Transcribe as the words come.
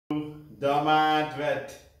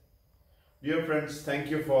DermatVet. Dear friends,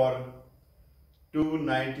 thank you for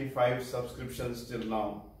 295 subscriptions till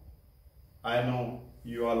now. I know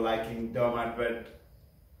you are liking DermatVet,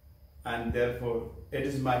 and therefore it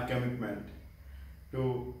is my commitment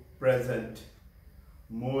to present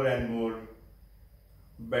more and more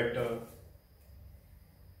better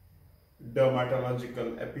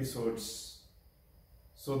dermatological episodes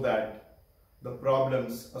so that the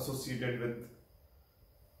problems associated with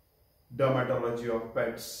dermatology of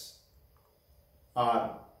pets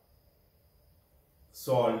are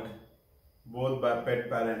solved both by pet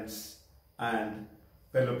parents and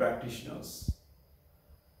fellow practitioners.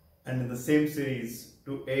 And in the same series,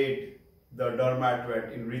 to aid the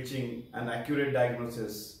DermatVet in reaching an accurate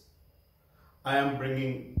diagnosis, I am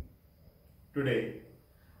bringing today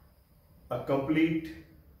a complete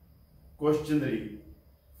questionnaire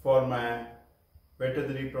for my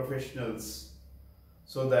veterinary professionals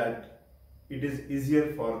so that it is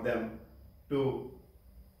easier for them to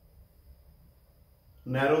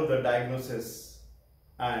narrow the diagnosis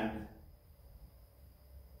and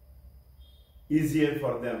easier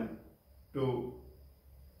for them to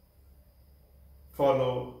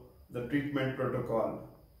follow the treatment protocol.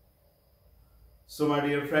 So my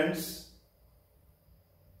dear friends,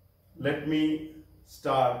 let me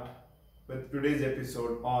start with today's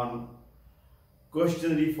episode on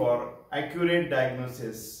questionnaire for accurate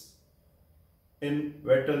diagnosis in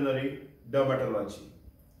veterinary dermatology.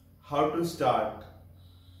 How to start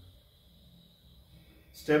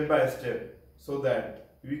step by step so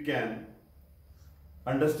that we can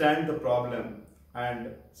understand the problem and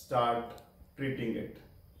start treating it.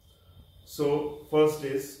 So first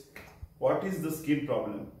is, what is the skin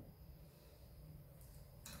problem?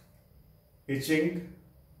 Itching,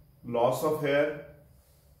 loss of hair,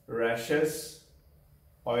 rashes,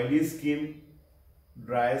 oily skin,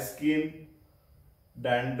 dry skin,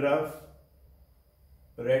 dandruff,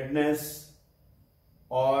 redness,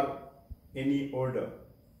 or any odor.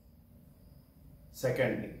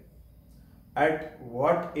 Secondly, at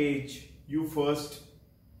what age you first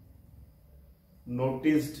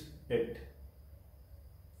noticed it?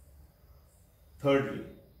 Thirdly,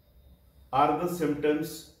 are the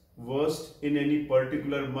symptoms worst in any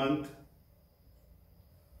particular month?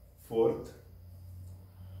 Fourth,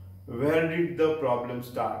 where did the problem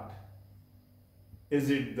start? Is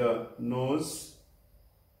it the nose,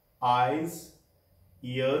 eyes,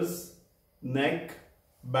 ears, neck,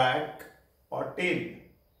 back, or tail?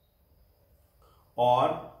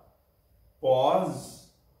 Or paws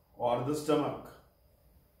or the stomach?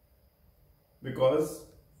 Because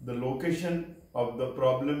the location of the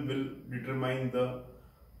problem will determine the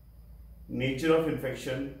nature of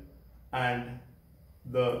infection and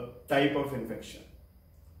the type of infection.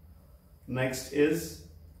 Next is,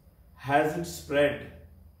 has it spread,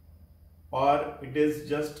 or it is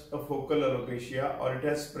just a focal alopecia, or it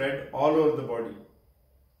has spread all over the body?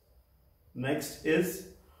 Next is,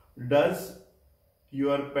 does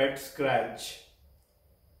your pet scratch,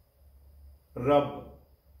 rub,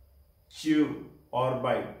 chew, or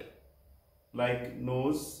bite, like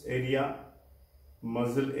nose area,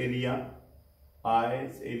 muzzle area,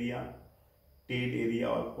 eyes area, tail area,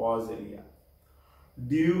 or paws area?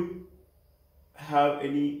 Do you have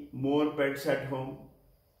any more pets at home?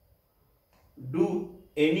 Do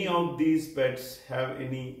any of these pets have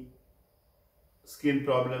any skin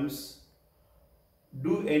problems?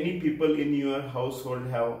 Do any people in your household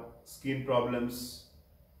have skin problems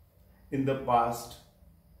in the past?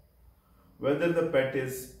 Whether the pet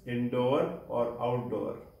is indoor or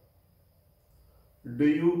outdoor? Do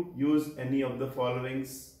you use any of the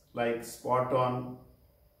followings like spot on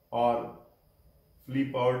or flea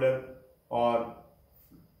powder or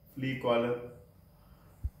flea collar?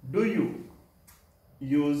 Do you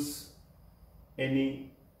use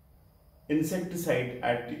any insecticide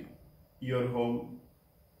at your home?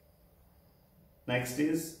 Next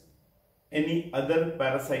is, any other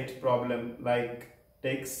parasite problem like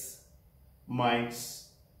ticks, mites,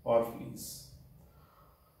 or fleas?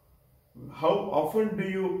 How often do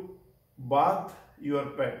you bath your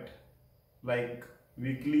pet? Like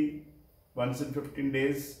weekly, once in 15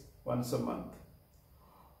 days, once a month?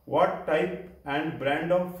 What type and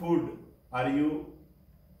brand of food are you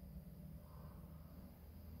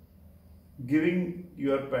giving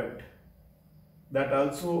your pet? That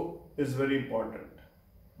also is very important,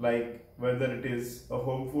 like whether it is a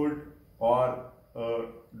home food or a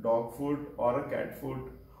dog food or a cat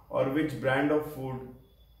food, or which brand of food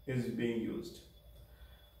is being used.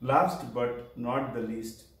 Last but not the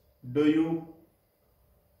least, do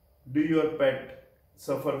your pet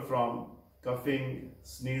suffer from coughing,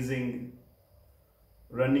 sneezing,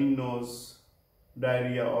 running nose,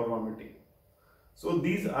 diarrhea or vomiting. So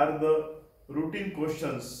these are the routine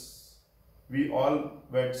questions we all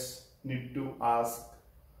vets need to ask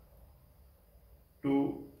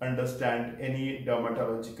to understand any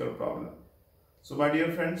dermatological problem. So my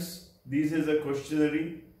dear friends, this is a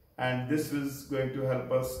questionnaire and this is going to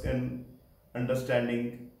help us in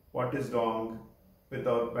understanding what is wrong with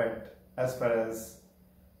our pet as far as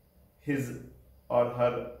his or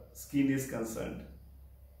her skin is concerned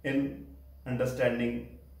in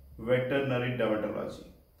understanding veterinary dermatology.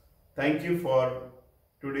 Thank you for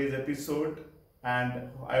today's episode and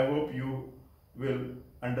I hope you will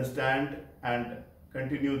understand and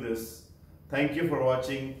continue this. Thank you for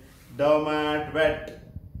watching DermatVet.